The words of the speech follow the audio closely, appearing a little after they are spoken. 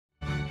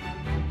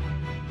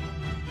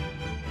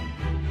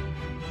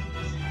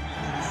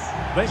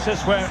This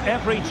is where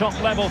every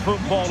top-level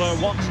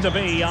footballer wants to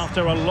be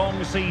after a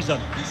long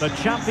season. The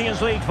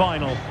Champions League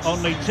final.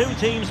 Only two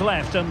teams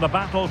left in the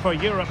battle for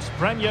Europe's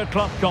Premier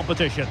Club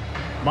competition.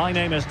 My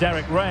name is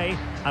Derek Ray,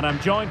 and I'm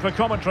joined for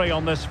commentary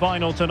on this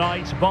final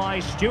tonight by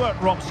Stuart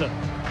Robson.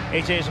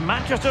 It is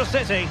Manchester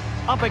City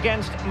up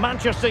against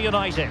Manchester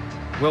United.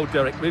 Well,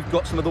 Derek, we've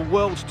got some of the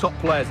world's top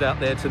players out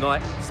there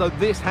tonight, so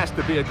this has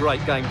to be a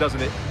great game,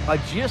 doesn't it? I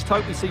just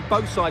hope we see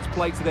both sides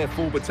play to their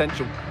full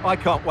potential. I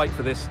can't wait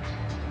for this.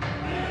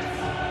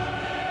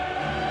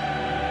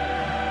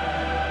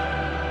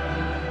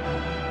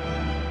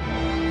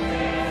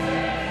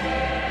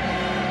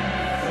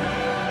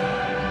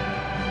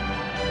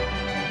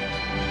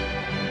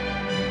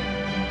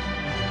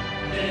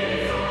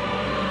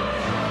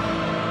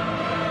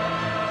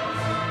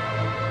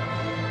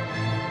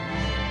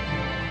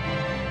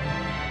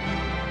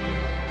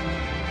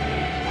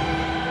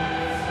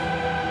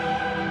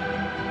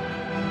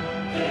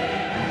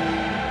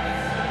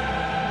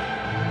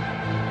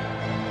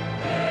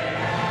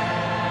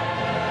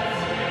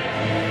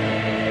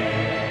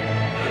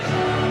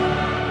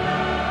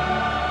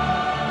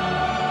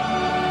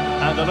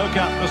 And a look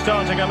at the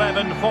starting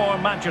 11 for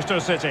Manchester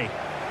City.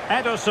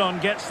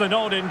 Ederson gets the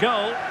nod in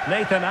goal.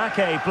 Nathan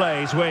Ake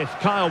plays with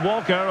Kyle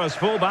Walker as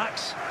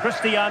fullbacks.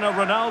 Cristiano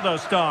Ronaldo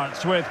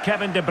starts with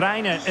Kevin De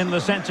Bruyne in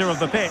the centre of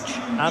the pitch.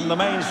 And the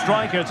main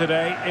striker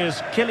today is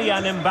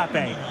Kylian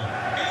Mbappe.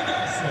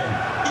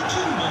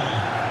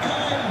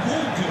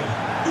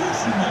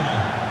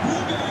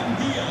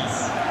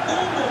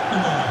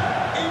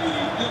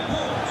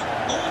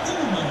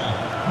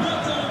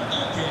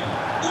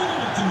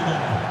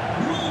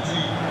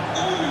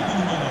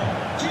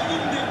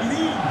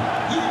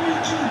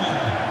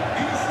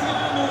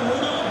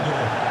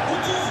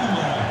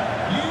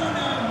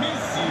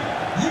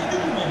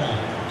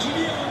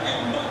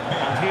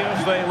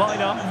 The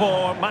lineup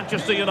for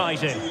Manchester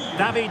United.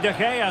 David De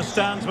Gea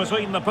stands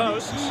between the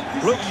posts.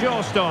 Luke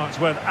Shaw starts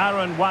with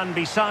Aaron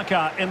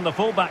Wan-Bissaka in the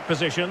fullback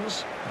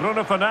positions.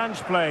 Bruno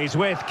Fernandes plays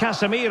with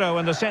Casemiro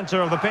in the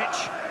centre of the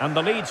pitch. And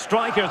the lead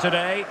striker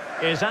today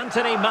is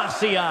Anthony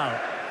Martial.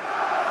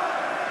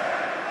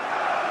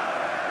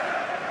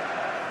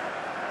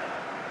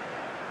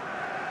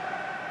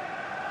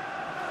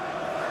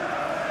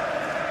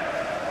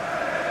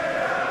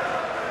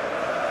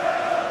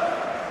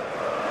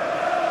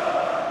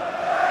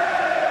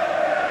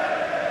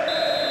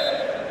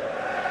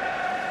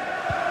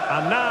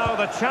 And now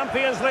the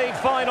Champions League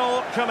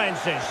final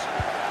commences.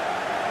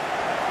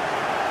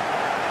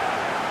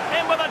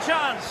 In with a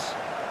chance.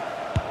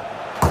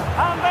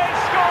 And they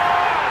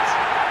scored!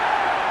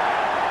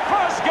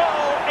 First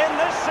goal in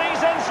this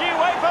season's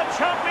UEFA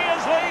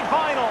Champions League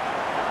final.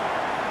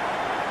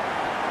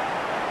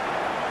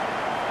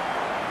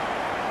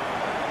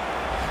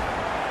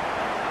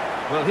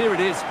 Well, here it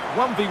is,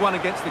 1v1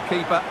 against the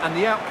keeper, and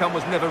the outcome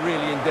was never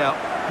really in doubt.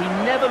 He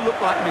never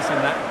looked like missing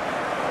that.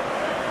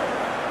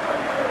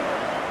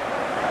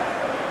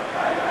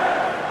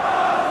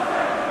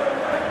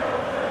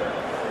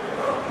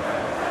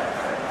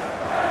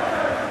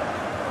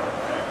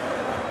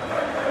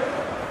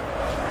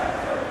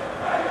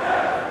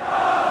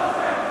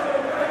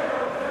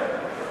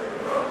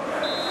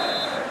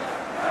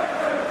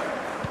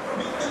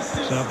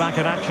 So back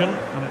in action,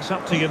 and it's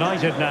up to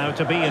United now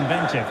to be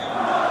inventive.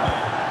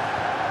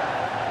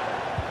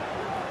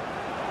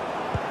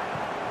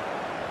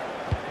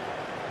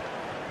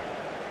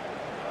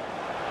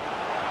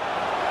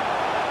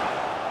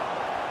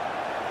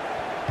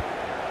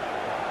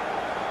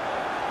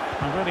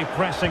 And really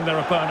pressing their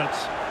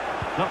opponents.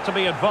 Not to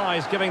be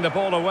advised giving the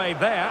ball away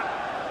there.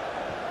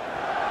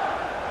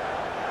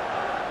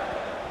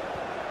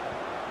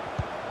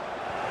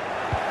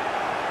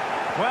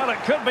 Well, it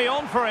could be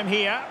on for him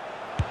here.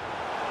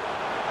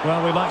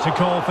 Well, we like to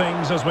call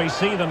things as we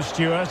see them,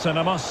 Stuart, and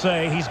I must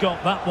say he's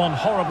got that one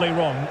horribly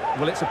wrong.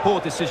 Well, it's a poor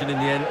decision in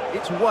the end.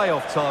 It's way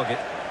off target.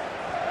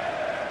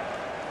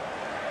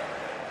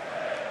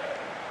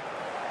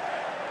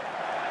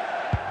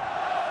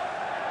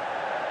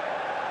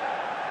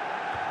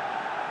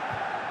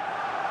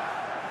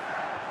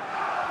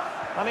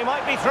 And he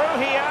might be through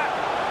here.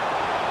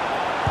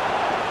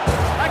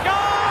 A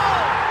goal!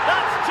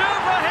 That's two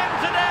for him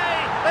today.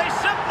 They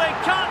simply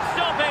can't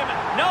stop him.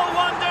 No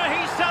wonder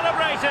he's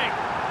celebrating.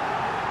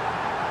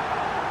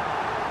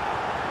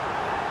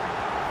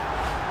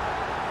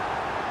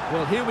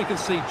 Well, here we can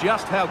see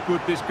just how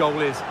good this goal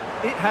is.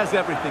 It has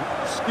everything.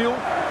 Skill,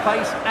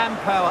 pace and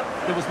power.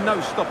 There was no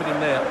stopping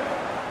him there.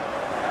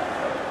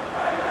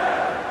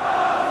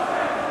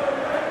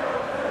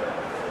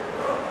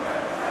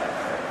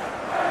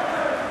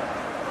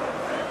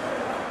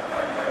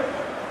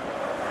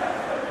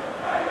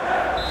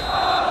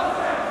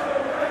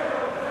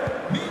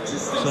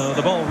 So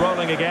the ball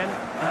rolling again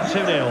at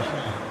 2-0.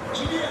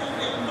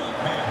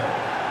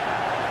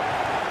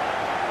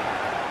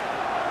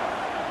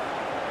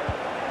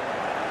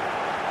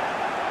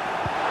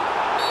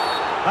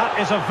 That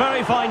is a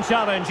very fine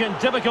challenge in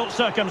difficult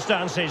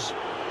circumstances.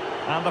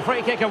 And the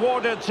free kick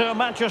awarded to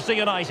Manchester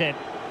United.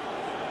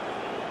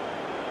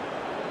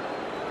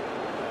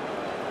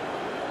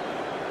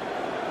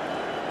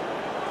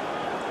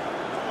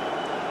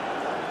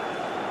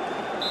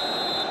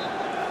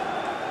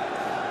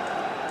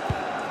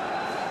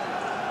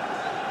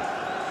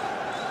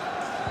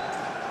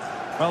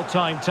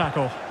 Well-timed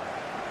tackle.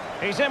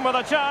 He's in with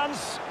a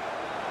chance.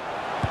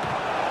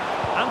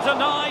 And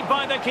denied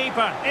by the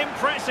keeper.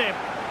 Impressive.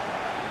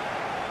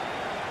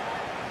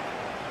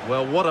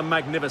 Well, what a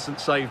magnificent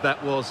save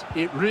that was.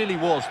 It really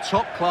was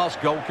top-class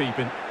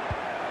goalkeeping.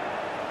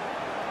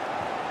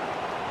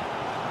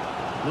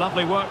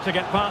 Lovely work to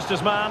get past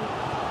his man.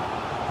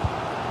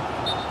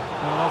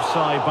 Well,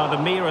 offside by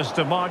the merest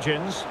of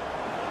margins.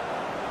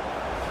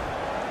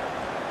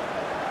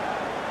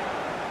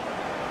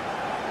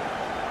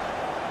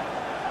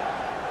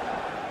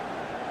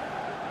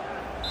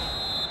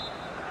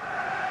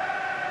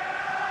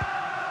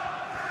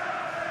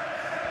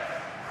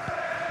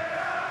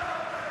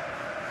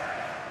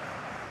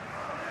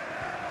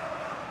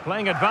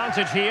 Playing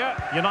advantage here.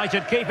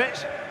 United keep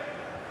it.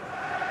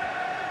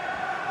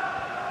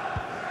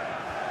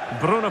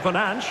 Bruno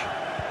Fernandes.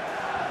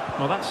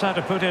 Well, that's how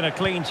to put in a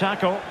clean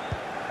tackle.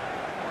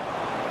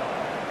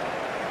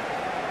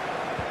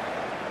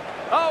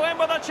 Oh, in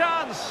with a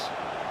chance.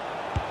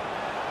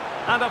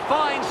 And a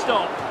fine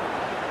stop.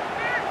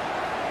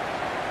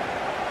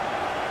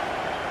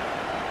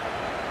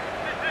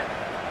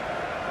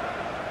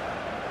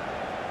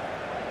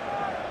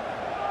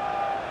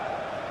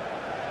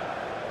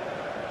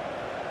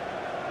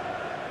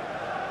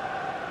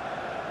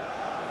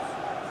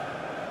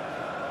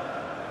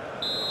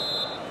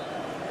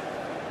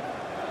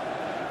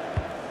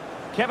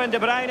 Kevin De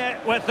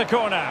Bruyne with the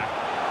corner.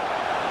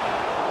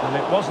 And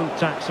it wasn't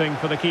taxing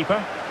for the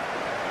keeper.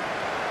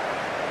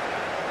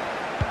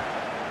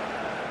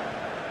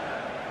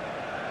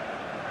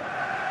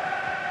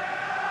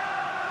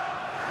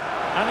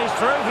 And he's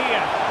through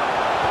here.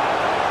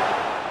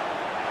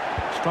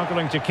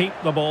 Struggling to keep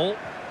the ball.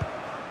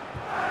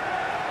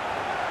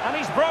 And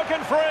he's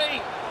broken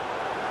free.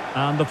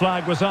 And the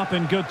flag was up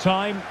in good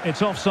time.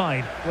 It's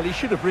offside. Well, he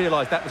should have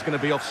realised that was going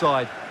to be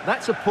offside.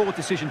 That's a poor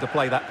decision to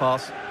play that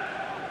pass.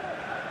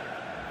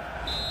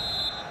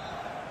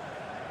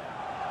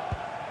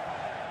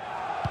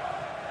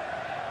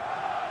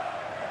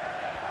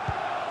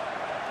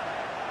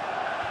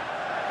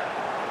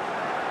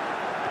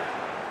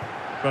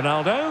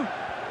 Ronaldo,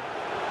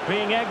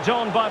 being egged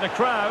on by the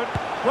crowd.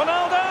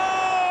 Ronaldo!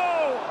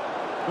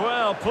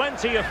 Well,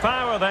 plenty of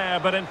power there,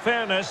 but in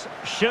fairness,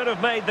 should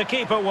have made the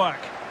keeper work.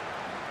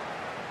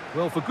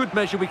 Well, for good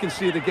measure, we can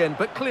see it again,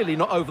 but clearly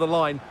not over the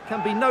line.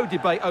 Can be no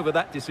debate over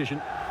that decision.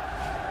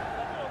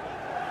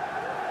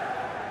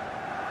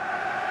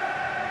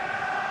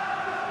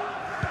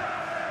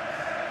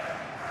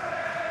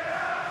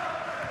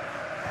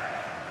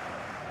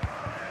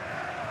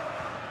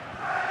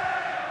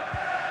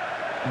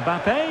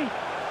 Mbappe.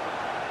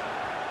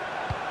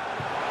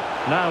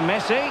 Now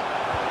Messi.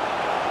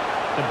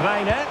 De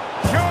Bruyne.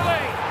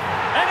 Surely!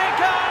 And it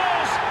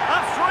goes! A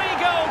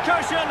three-goal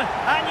cushion,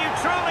 and you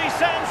truly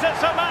sense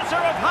it's a matter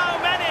of how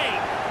many.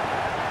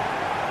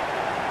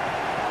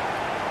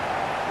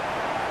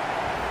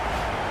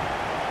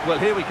 Well,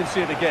 here we can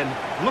see it again.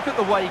 Look at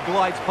the way he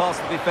glides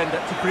past the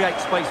defender to create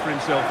space for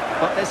himself.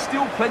 But there's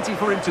still plenty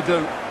for him to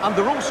do.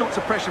 Under all sorts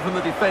of pressure from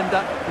the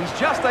defender, he's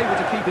just able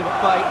to keep him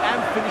at bay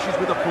and finishes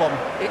with aplomb.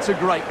 It's a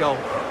great goal.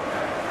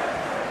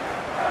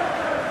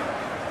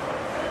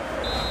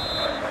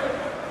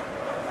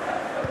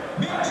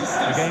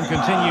 The game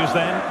continues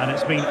then, and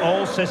it's been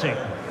all City.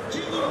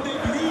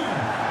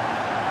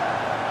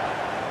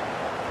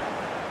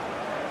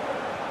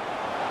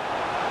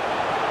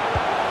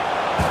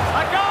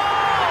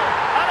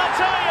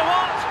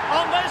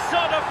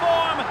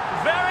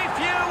 Very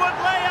few would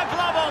lay a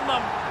glove on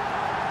them.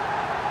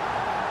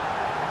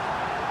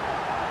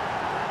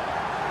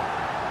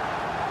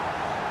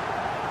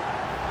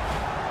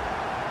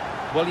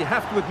 Well, you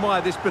have to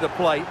admire this bit of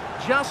play.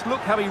 Just look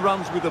how he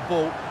runs with the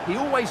ball. He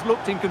always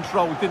looked in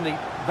control, didn't he?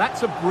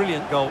 That's a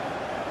brilliant goal.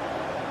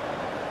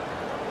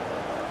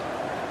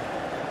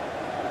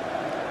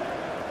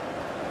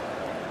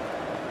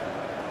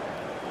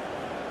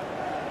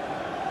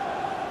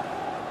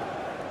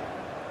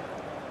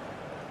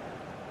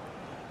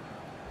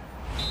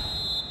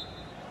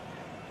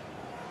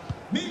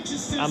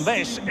 And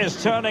this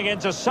is turning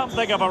into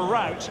something of a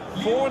rout.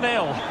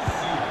 4-0.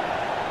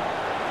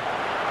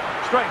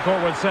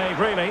 Straightforward save,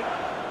 really.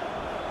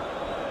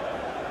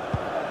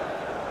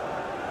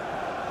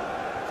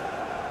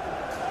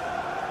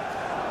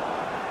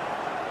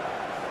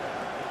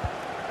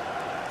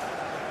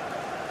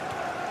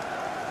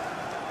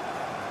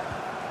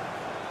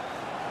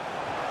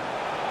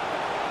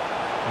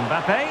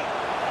 Mbappe.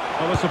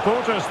 Well, the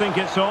supporters think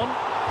it's on.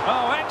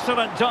 Oh,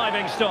 excellent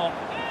diving stop.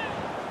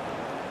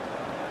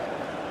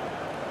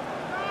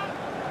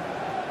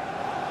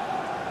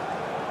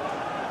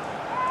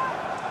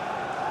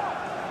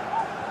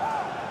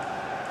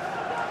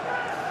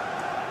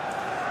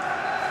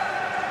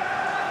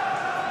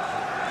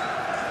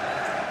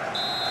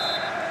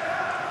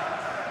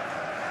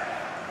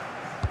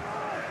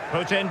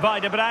 Put in by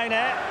De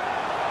Bruyne.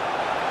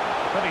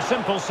 Pretty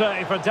simple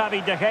save for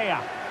David De Gea.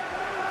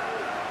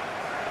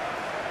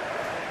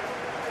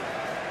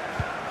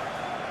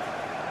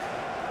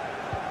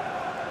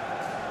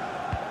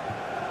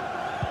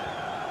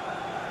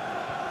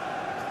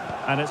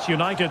 And it's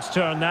United's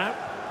turn now.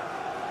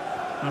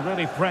 They're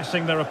really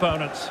pressing their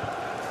opponents.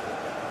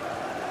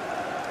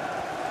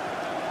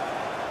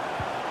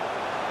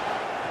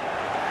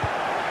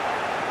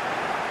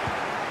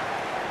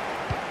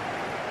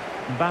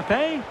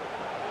 Mbappe.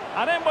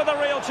 And in with a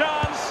real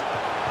chance.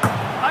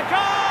 A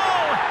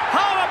goal!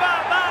 How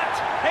about that?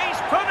 He's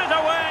put it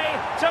away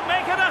to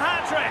make it a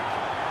hat-trick.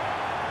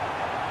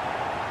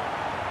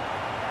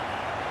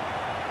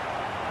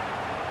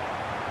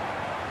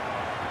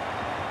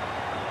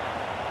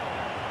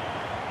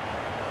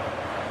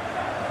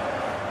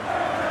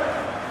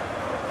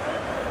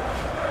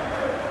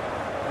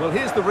 Well,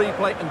 here's the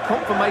replay and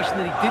confirmation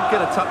that he did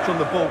get a touch on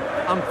the ball.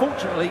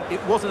 Unfortunately, it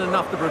wasn't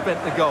enough to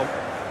prevent the goal.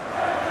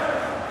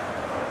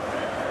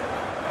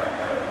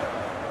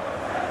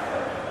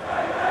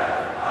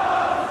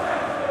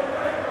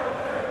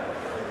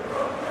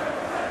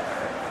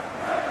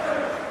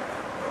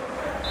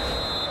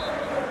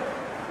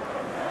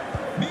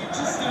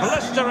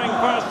 Blistering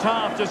first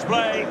half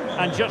display,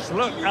 and just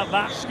look at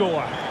that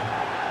score.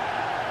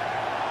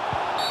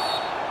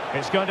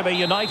 It's going to be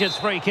United's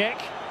free kick.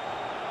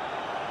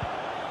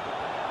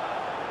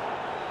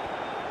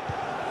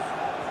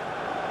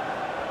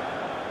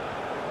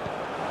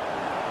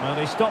 Well,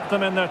 he stopped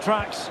them in their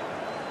tracks.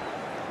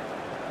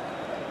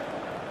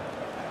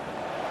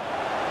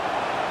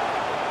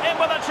 In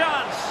with a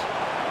chance.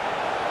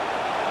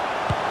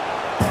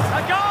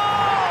 A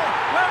goal!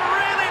 We're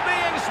really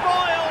being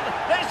spoiled.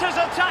 This is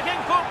attacking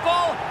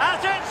football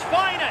at its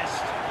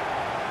finest.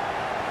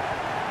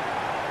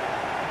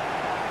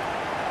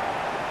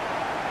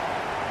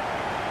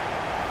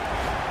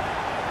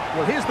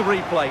 Well, here's the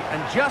replay,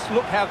 and just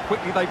look how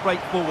quickly they break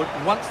forward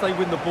once they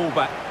win the ball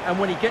back. And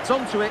when he gets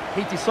onto it,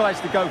 he decides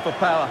to go for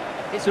power.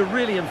 It's a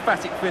really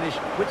emphatic finish,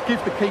 which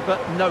gives the keeper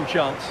no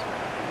chance.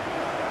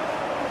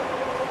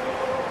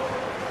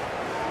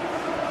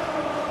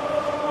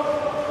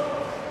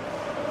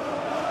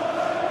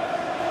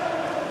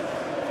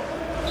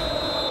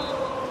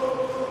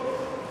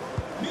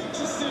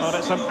 Well,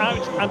 it's an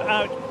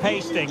out-and-out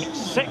pasting.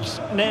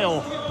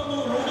 6-0.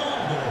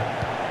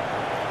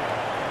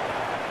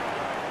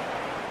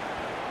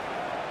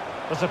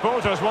 The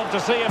supporters want to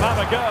see him have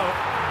a go.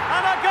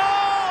 And a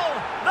goal!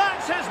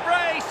 That's his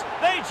brace!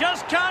 They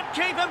just can't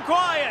keep him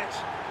quiet.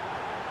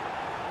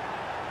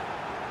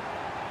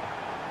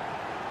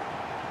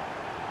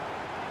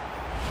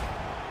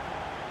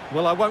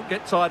 Well, I won't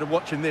get tired of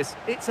watching this.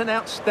 It's an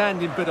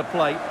outstanding bit of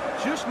play.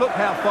 Just look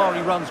how far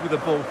he runs with the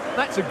ball.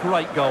 That's a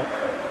great goal.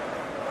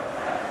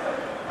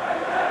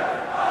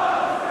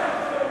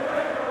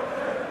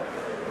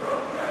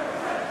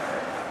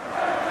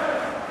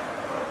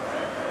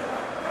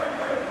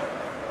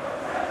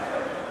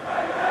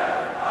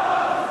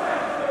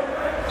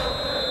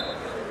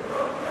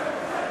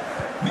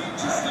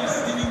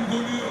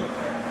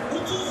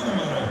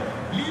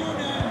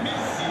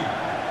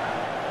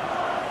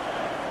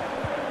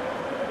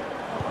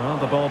 Well,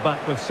 the ball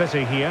back with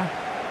City here.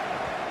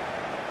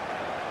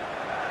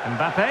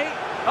 Mbappe.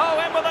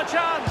 Oh, in with a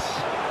chance.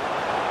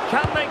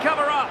 Can they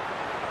cover up?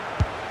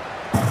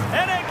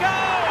 In it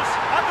goes!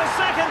 At the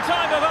second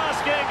time of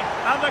asking,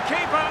 and the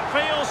keeper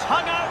feels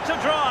hung out to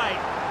dry.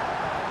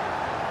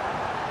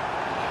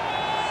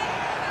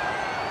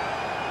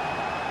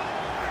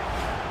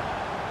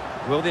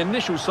 Well, the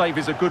initial save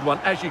is a good one,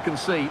 as you can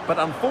see, but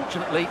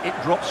unfortunately it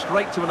drops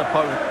straight to an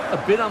opponent.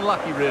 A bit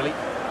unlucky, really.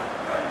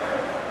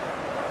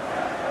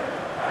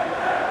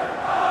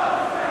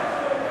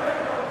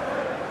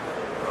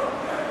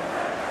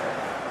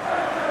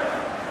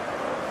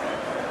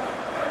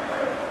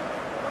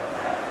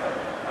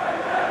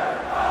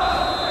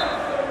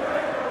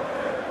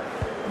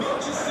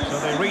 So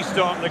they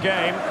restart the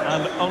game,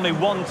 and only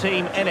one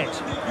team in it.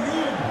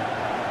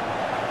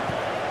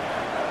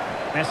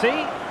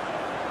 Messi.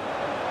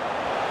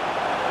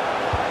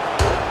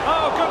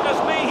 Oh, goodness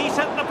me, he's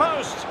hit the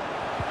post.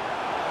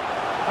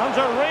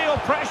 Under real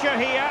pressure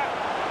here.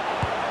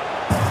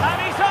 And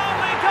he's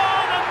only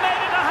gone and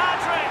made it a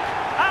hat-trick.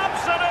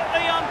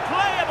 Absolutely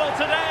unplayable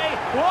today.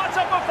 What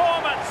a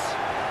performance.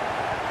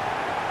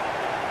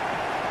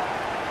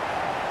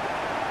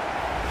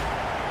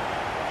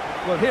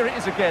 Well, here it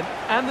is again,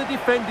 and the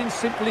defending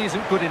simply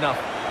isn't good enough.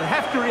 They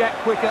have to react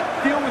quicker,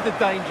 deal with the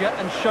danger,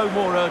 and show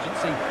more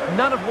urgency,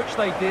 none of which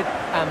they did,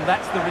 and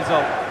that's the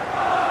result.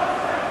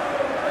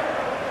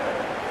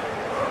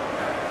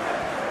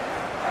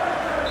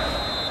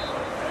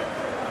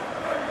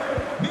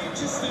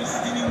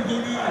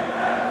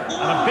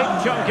 And a big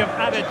chunk of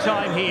added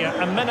time here,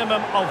 a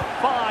minimum of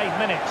 5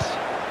 minutes.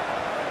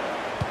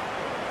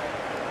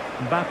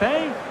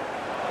 Mbappe.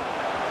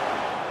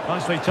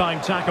 Nicely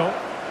timed tackle.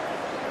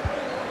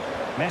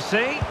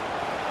 Messi.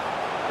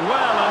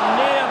 Well, a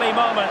nearly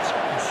moment,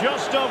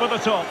 just over the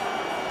top.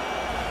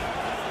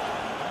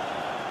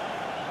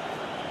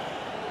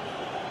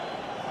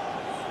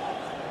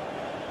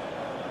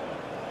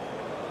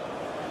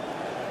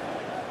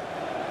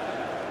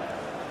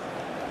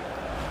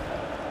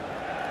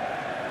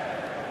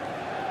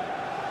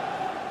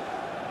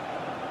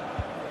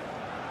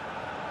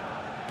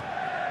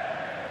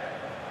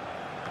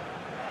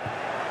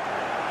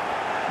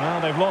 Well,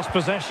 they've lost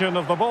possession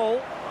of the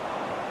ball.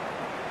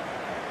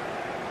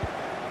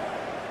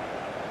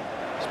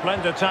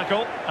 Splendid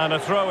tackle and a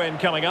throw-in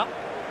coming up.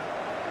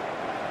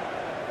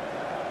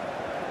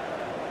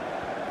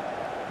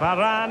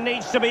 Varane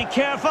needs to be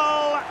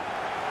careful.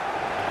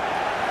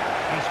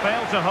 He's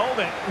failed to hold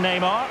it,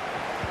 Neymar.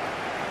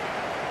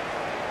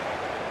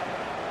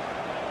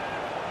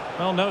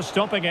 Well, no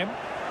stopping him.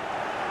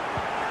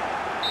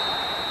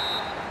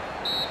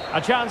 A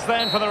chance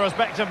then for the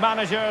respective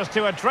managers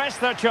to address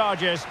their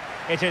charges.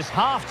 It is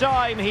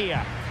half-time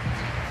here.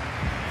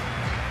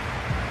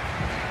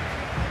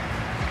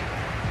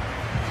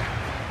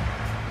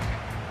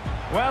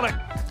 Well,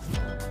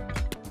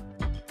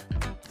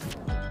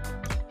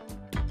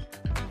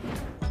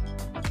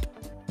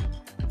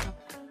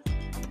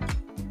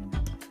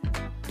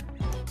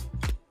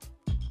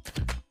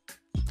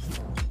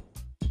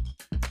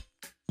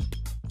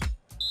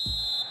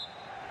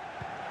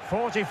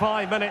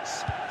 45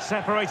 minutes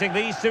separating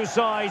these two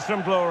sides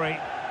from glory.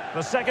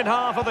 The second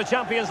half of the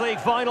Champions League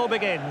final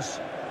begins.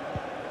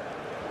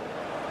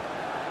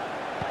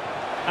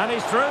 And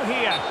he's through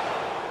here.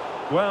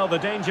 Well, the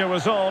danger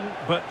was on,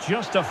 but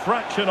just a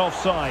fraction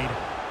offside.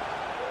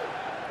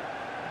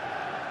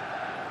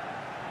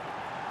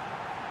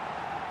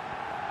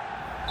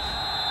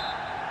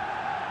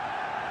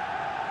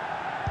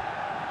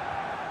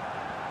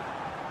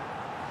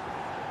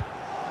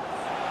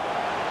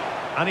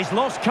 And he's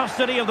lost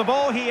custody of the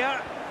ball here.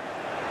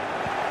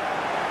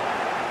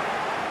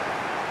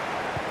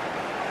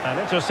 And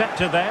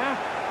intercepted there.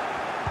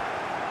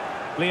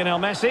 Lionel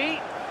Messi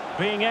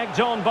being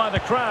egged on by the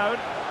crowd.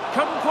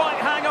 Couldn't quite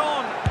hang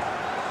on.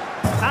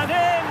 And in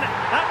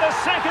at the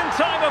second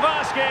time of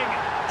asking.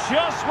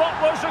 Just what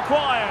was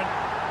required.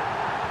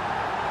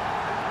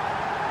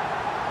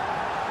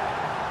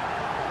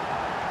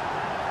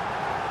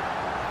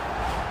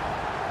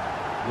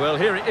 Well,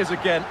 here it is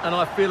again, and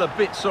I feel a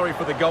bit sorry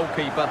for the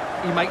goalkeeper.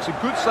 He makes a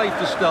good save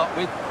to start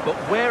with, but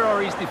where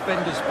are his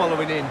defenders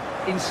following in?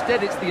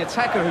 Instead, it's the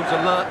attacker who's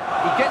alert.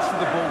 He gets to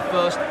the ball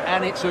first,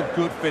 and it's a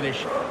good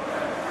finish.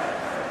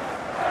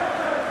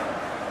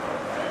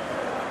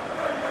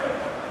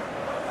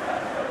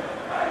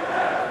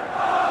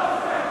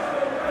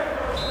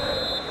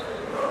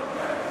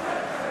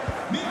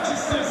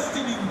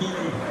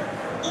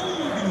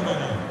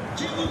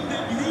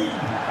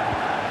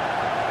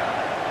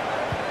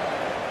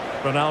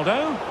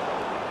 Ronaldo.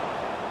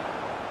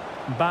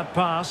 Bad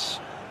pass.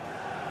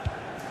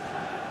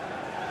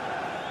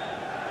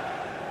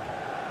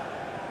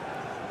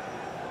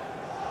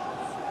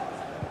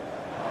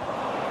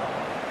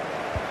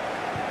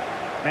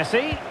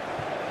 Messi.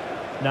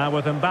 Now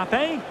with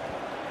Mbappe.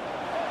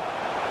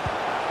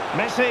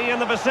 Messi in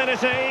the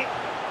vicinity.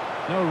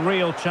 No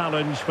real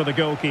challenge for the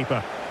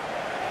goalkeeper.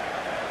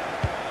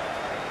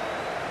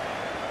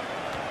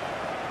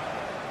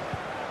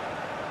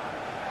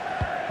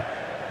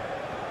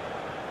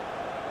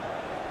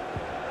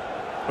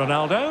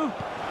 Ronaldo.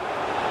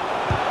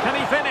 Can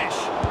he finish?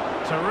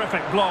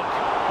 Terrific block.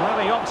 Well,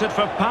 he opted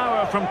for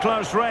power from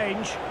close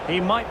range. He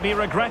might be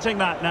regretting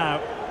that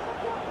now.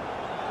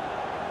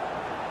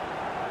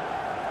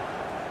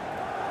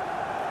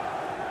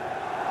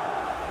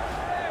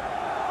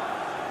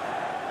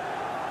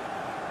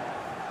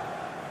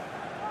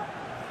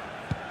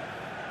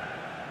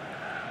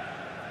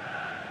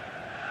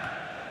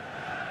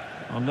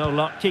 Well, no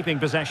luck keeping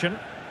possession.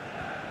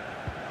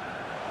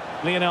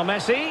 Lionel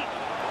Messi.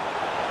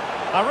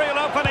 A real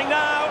opening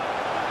now.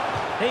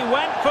 He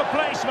went for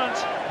placement,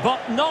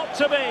 but not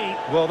to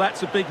be. Well,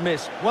 that's a big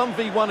miss.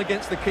 1v1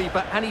 against the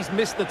keeper, and he's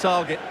missed the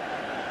target.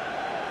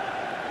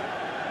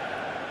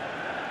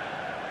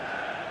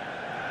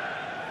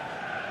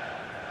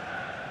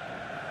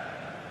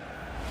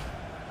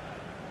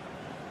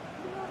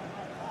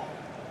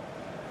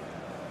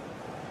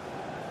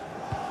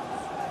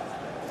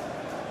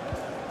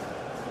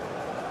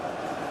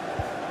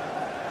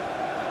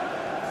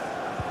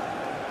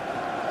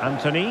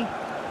 Anthony.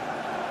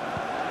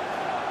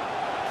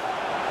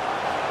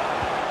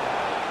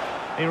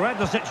 He read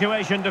the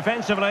situation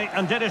defensively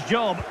and did his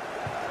job.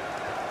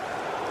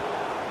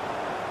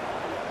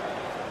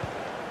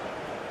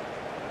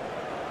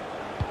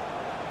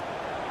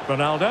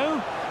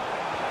 Ronaldo.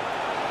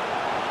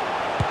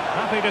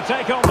 Happy to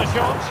take on the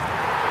shot.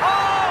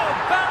 Oh,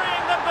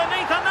 burying them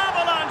beneath an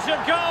avalanche of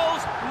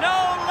goals. No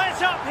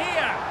let up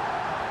here.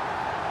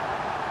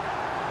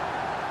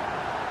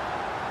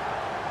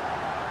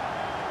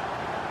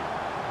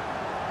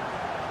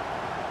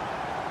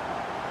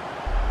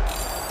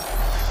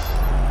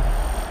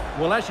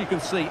 Well, as you can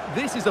see,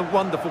 this is a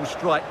wonderful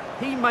strike.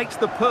 He makes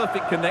the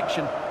perfect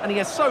connection, and he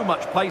has so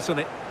much pace on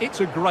it. It's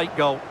a great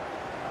goal.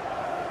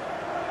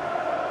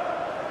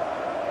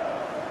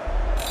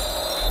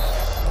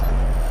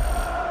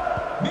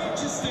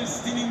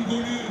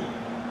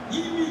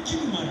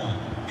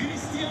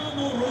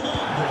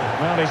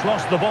 Well, he's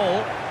lost the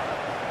ball.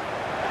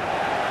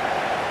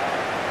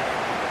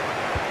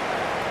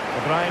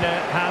 De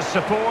Bruyne has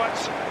support.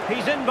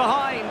 He's in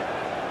behind.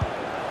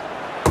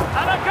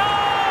 And a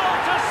goal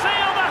to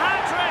seal the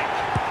hat-trick!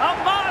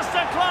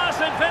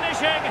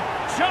 pushing,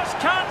 just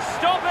can't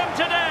stop him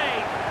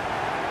today.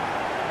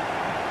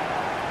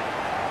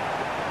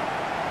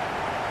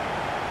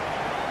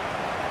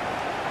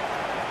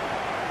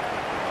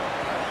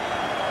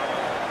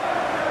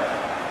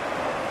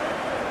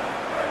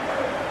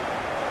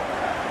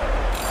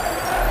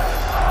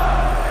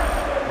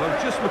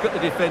 Well, just look at the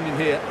defending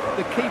here.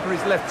 The keeper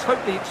is left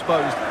totally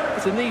exposed.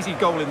 It's an easy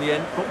goal in the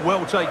end, but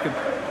well taken.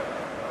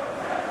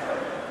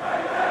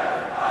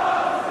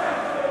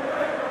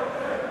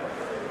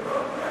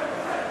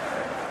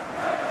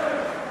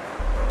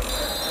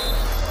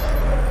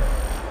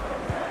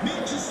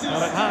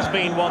 Well, it has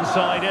been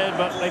one-sided,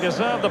 but they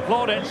deserve the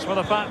plaudits for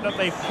the fact that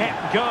they've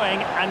kept going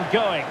and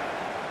going.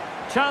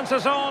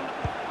 Chances on.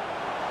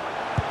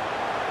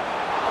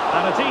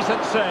 And a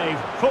decent save,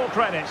 full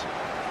credit.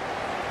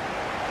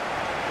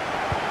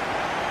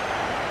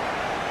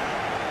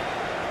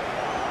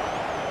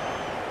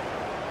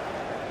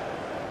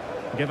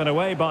 Given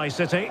away by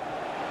City.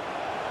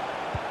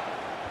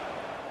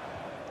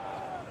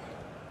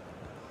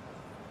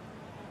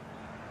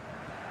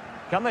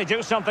 Can they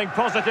do something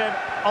positive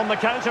on the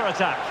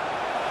counter-attack?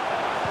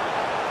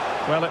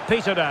 Well, it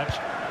petered out.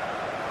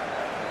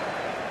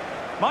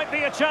 Might be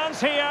a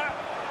chance here.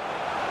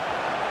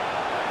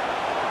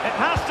 It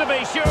has to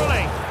be,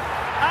 surely.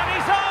 And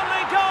he's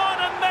only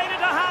gone and made it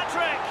a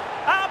hat-trick.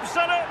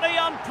 Absolutely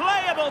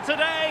unplayable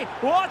today.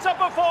 What a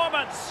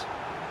performance.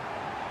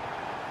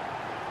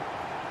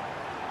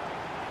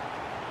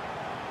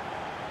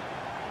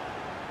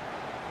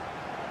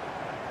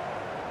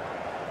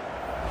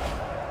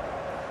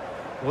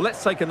 Well,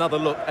 let's take another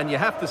look, and you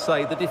have to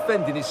say the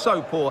defending is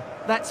so poor.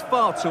 That's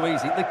far too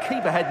easy. The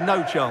keeper had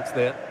no chance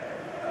there.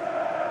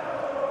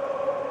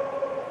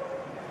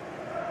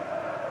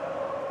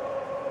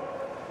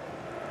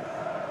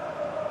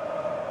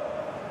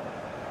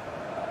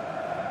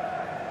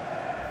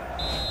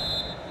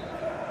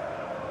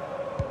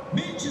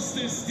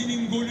 Manchester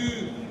City'nin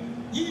golü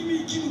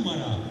 22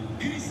 numara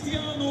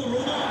Cristiano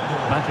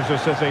Ronaldo.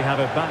 Manchester City have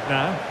it back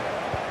now.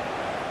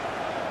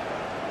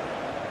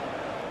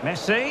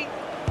 Messi.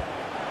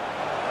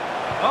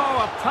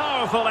 Oh, a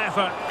powerful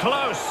effort.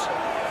 Close.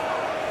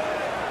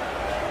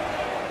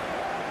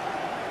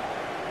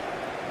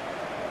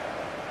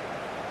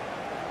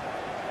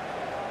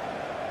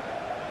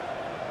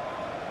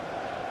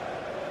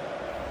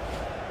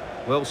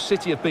 Well,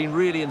 City have been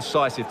really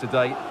incisive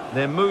today.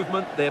 Their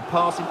movement, their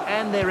passing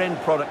and their end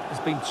product has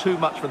been too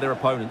much for their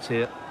opponents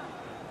here.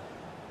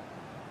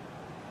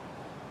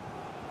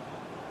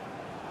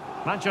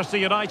 Manchester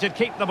United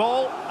keep the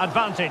ball.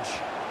 Advantage.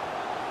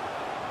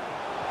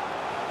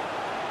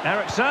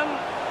 Eriksen.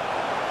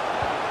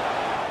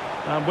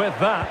 And with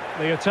that,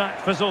 the attack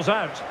fizzles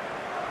out.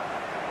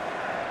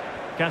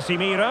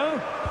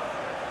 Casemiro.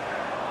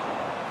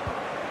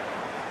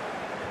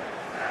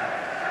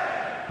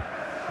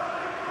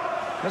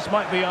 This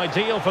might be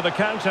ideal for the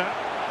counter.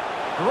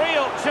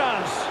 Real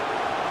chance.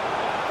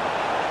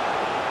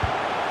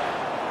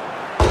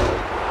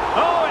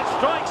 Oh, it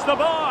strikes the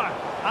bar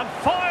and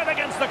fired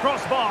against the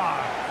crossbar.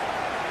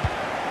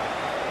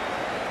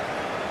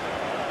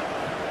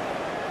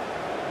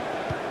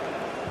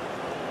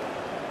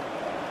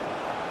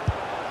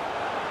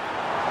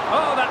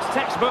 Oh, that's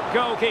textbook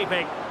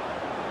goalkeeping.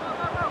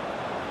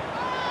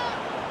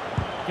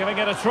 Giving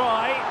it a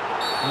try.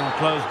 And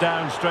closed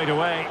down straight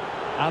away.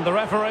 And the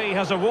referee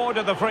has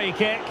awarded the free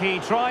kick. He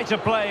tried to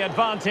play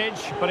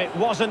advantage, but it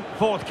wasn't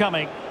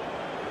forthcoming.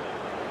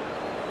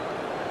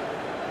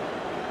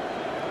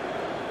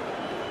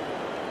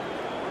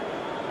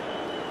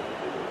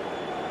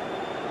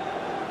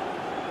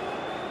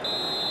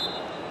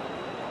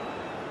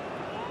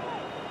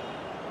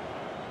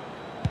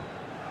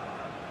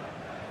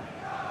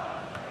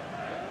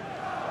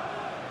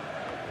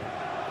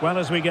 Well,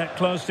 as we get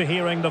close to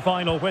hearing the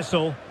final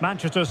whistle,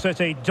 Manchester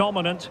City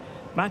dominant,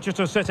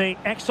 Manchester City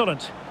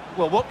excellent.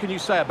 Well, what can you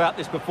say about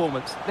this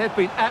performance? They've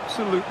been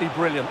absolutely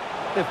brilliant.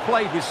 They've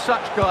played with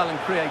such guile and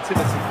creativity.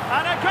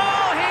 And a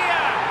goal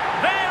here!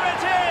 There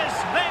it is!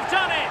 They've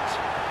done it!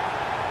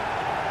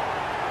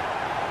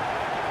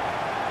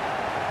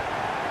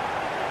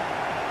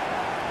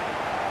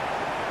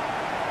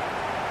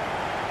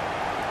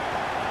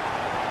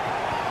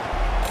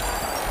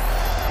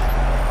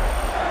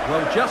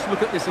 Well, just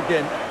look at this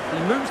again. He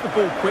moves the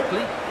ball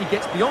quickly, he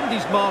gets beyond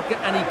his marker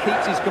and he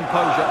keeps his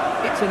composure.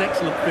 It's an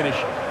excellent finish.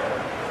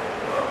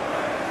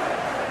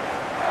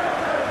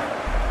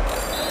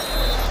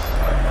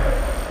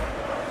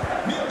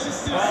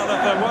 Well,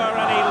 if there were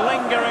any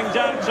lingering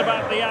doubts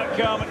about the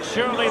outcome,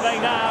 surely they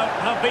now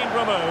have been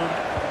removed.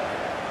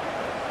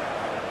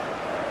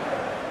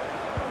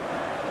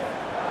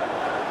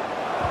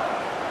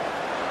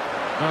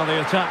 Well,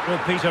 the attack will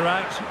peter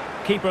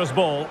out. Keeper's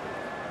ball.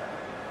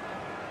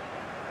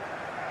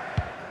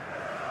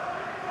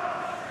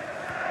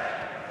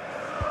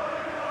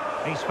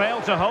 He's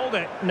failed to hold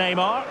it,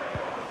 Neymar.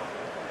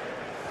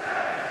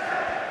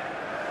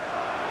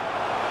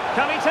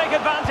 Can he take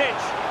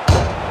advantage?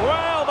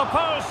 Well, the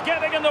post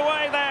getting in the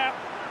way there.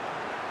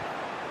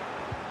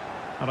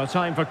 And a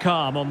time for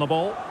calm on the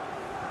ball.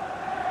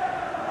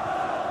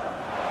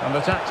 And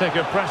the tactic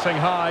of pressing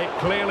high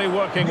clearly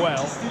working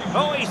well.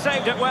 Oh, he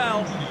saved it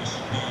well.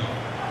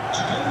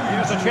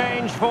 Here's a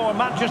change for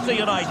Manchester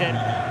United.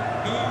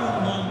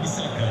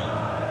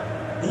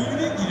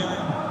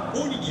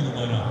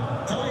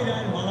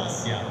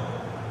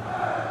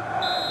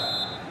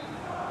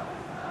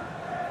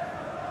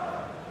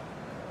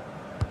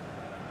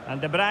 And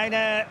De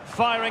Bruyne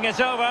firing it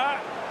over.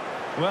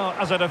 Well,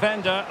 as a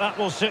defender, that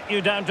will sit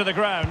you down to the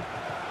ground.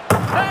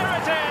 There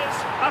it is!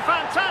 A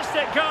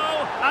fantastic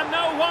goal, and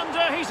no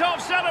wonder he's off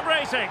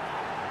celebrating.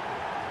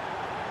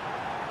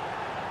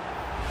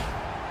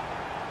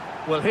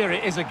 Well, here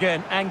it is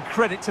again, and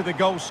credit to the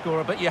goal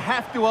scorer, but you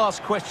have to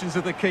ask questions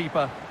of the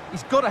keeper.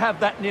 He's got to have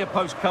that near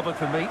post covered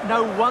for me.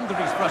 No wonder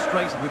he's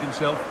frustrated with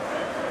himself.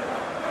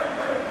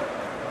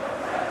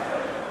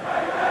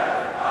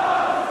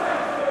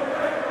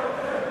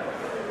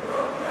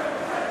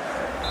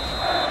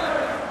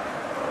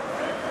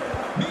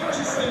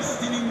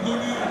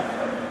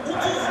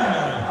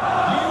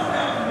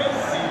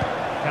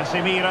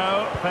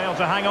 Casemiro failed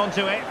to hang on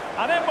to it,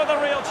 and in with a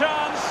real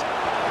chance.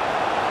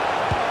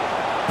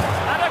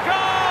 And a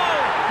goal!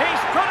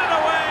 He's put it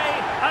away!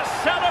 A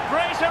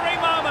celebratory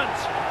moment!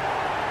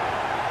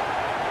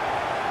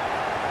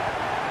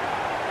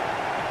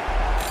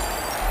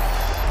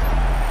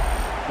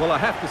 Well, I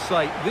have to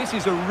say, this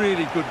is a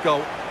really good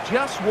goal.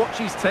 Just watch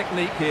his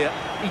technique here.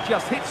 He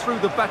just hits through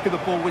the back of the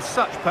ball with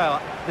such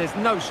power. There's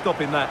no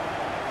stopping that.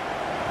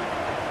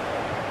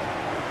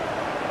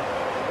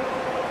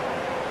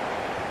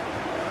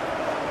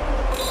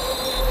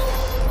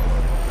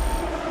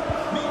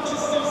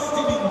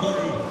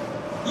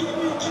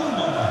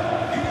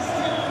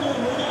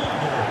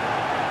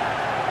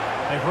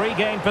 They've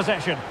regained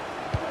possession.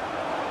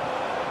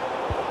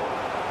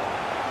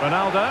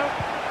 Ronaldo.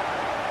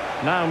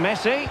 Now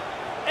Messi.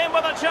 In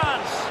with a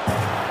chance.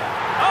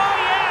 Oh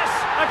yes!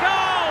 A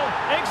goal!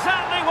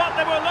 Exactly what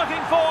they were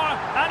looking for,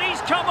 and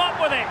he's come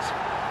up with it.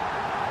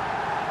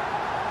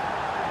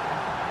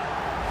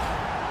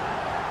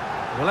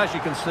 Well, as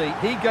you can see,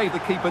 he gave the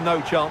keeper no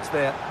chance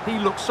there. He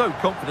looked so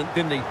confident,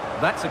 didn't he?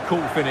 That's a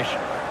cool finish.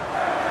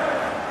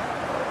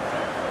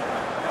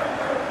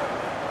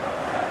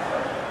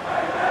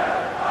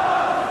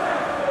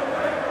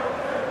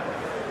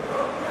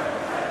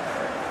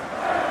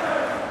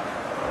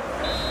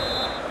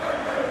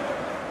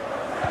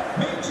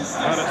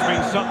 And it's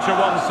been such a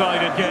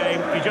one-sided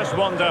game, you just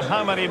wonder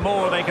how many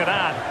more they could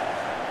add.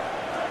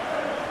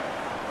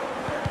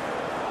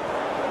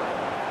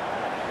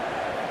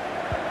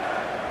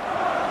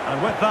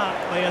 And with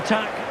that, the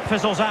attack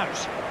fizzles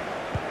out.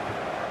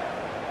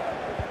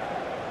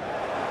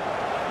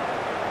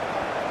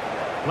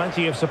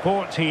 Plenty of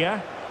support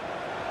here.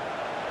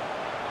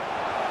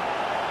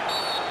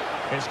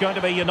 It's going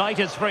to be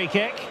United's free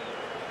kick.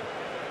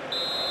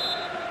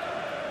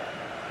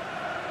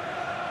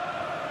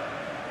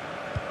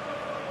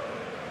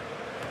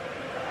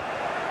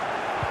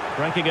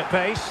 Breaking at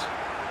pace.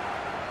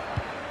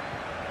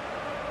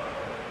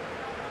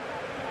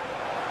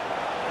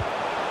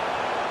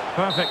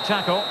 Perfect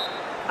tackle.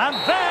 And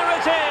there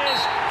it is!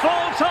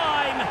 Full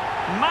time!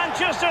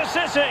 Manchester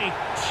City,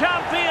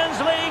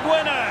 Champions League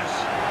winners!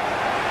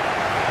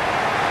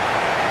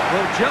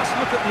 Well, just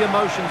look at the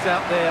emotions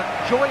out there.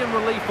 Joy and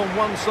relief on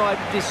one side,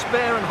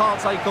 despair and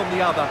heartache on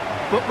the other.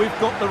 But we've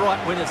got the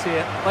right winners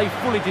here. They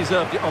fully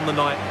deserved it on the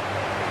night.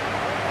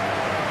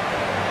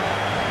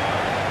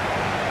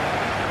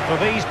 For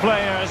these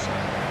players,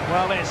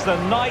 well, it's the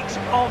night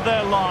of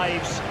their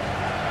lives,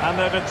 and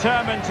they're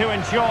determined to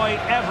enjoy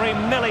every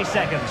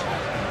millisecond.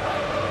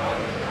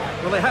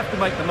 Well, they have to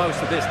make the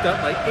most of this, don't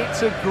they?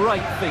 It's a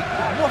great feat.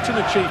 What an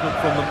achievement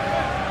from them.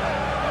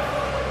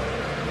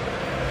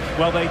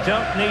 Well, they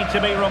don't need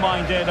to be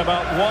reminded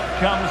about what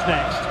comes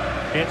next.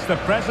 It's the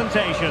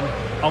presentation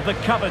of the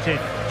coveted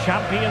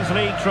Champions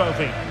League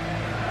trophy.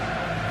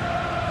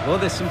 Well,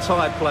 there's some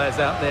tired players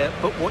out there,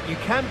 but what you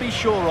can be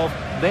sure of,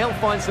 they'll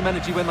find some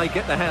energy when they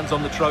get their hands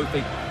on the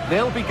trophy.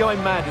 They'll be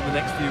going mad in the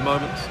next few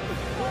moments.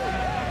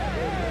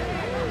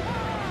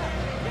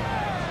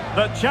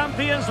 The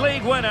Champions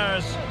League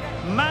winners,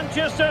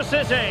 Manchester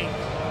City.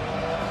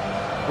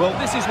 Well,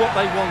 this is what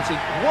they wanted.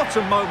 What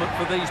a moment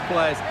for these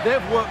players.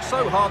 They've worked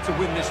so hard to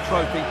win this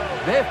trophy.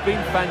 They've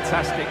been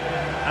fantastic.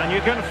 And you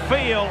can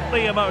feel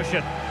the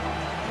emotion.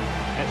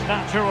 It's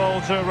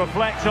natural to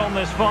reflect on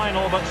this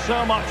final, but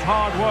so much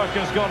hard work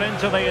has gone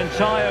into the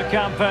entire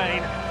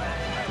campaign.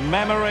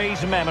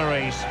 Memories,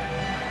 memories.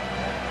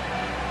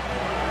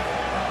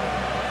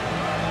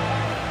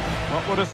 What would have